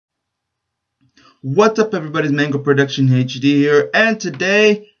What's up, everybody's Mango Production HD here, and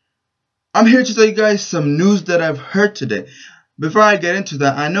today I'm here to tell you guys some news that I've heard today. Before I get into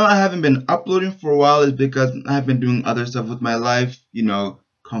that, I know I haven't been uploading for a while. It's because I've been doing other stuff with my life,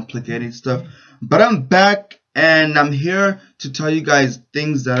 complicated stuff. But I'm back and I'm here to tell you guys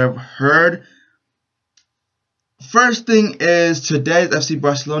things that I've heard. First thing is today's FC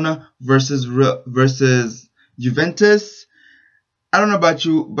Barcelona versus Juventus. I don't know about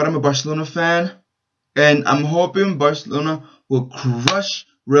you, but I'm a Barcelona fan. And I'm hoping Barcelona will crush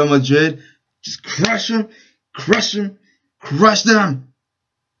Real Madrid. Just crush them.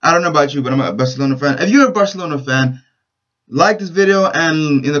 I don't know about you, but I'm a Barcelona fan. If you're a Barcelona fan, like this video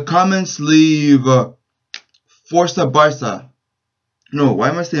and in the comments leave Forza Barca. No, why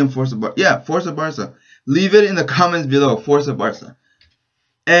am I saying Forza Barca? Yeah, Forza Barca. Leave it in the comments below, Forza Barca.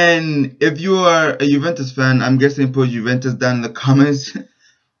 And if you are a Juventus fan, I'm guessing put Juventus down in the comments.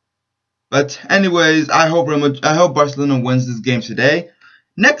 But anyways, I hope Barcelona wins this game today.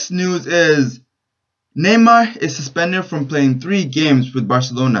 Next news is Neymar is suspended from playing 3 games with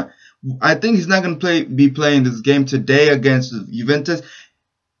Barcelona. I think he's not going to be playing this game today against Juventus.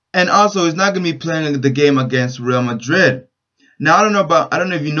 And also, he's not going to be playing the game against Real Madrid. Now, I don't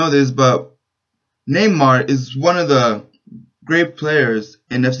know if you know this, but Neymar is one of the great players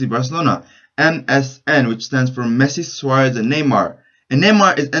in FC Barcelona. MSN, which stands for Messi, Suarez, and Neymar. And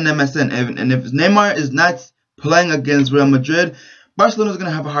Neymar is NMSN, and if Neymar is not playing against Real Madrid, Barcelona is going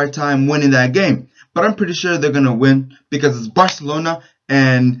to have a hard time winning that game. But I'm pretty sure they're going to win because it's Barcelona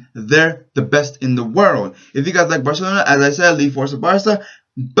and they're the best in the world. If you guys like Barcelona, as I said, leave Forza Barca.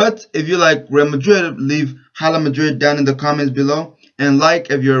 But if you like Real Madrid, leave Hala Madrid down in the comments below. And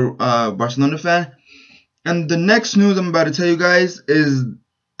like if you're a Barcelona fan. And the next news I'm about to tell you guys is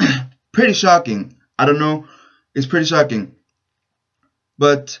pretty shocking. I don't know. It's pretty shocking.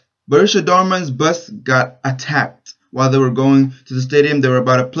 But Borussia Dortmund's bus got attacked while they were going to the stadium they were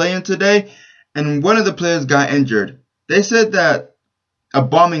about to play in today, and one of the players got injured. They said that a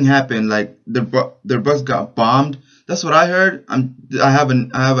bombing happened, like their bus got bombed. That's what I heard. I have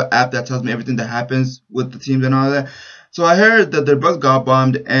an app that tells me everything that happens with the teams and all that. So I heard that their bus got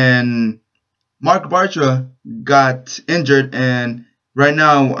bombed and Mark Bartra got injured, and right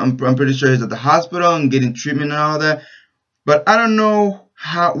now I'm pretty sure he's at the hospital and getting treatment and all that. But I don't know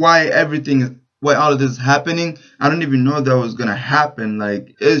why all of this is happening. I don't even know that was gonna happen.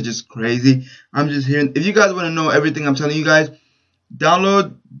 Like, it's just crazy. I'm just hearing. If you guys want to know everything I'm telling you guys,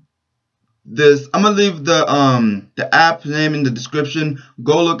 download this. I'm gonna leave the app name in the description.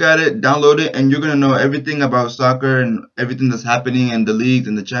 Go look at it, download it, and you're gonna know everything about soccer and everything that's happening in the leagues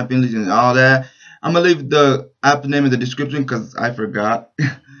and the Champions League and all that. I'm gonna leave the app name in the description because I forgot.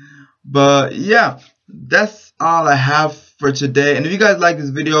 But yeah, that's all I have for today. And if you guys like this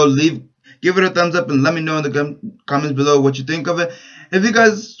video, give it a thumbs up and let me know in the comments below what you think of it. If you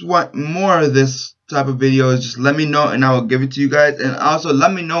guys want more of this type of videos, just let me know and I will give it to you guys. And also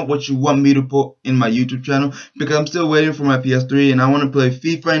let me know what you want me to put in my YouTube channel, because I'm still waiting for my PS3 and I want to play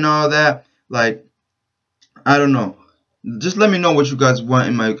FIFA and all that. Like, I don't know. Just let me know what you guys want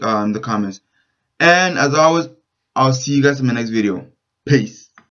in my in the comments. And as always, I'll see you guys in my next video. Peace.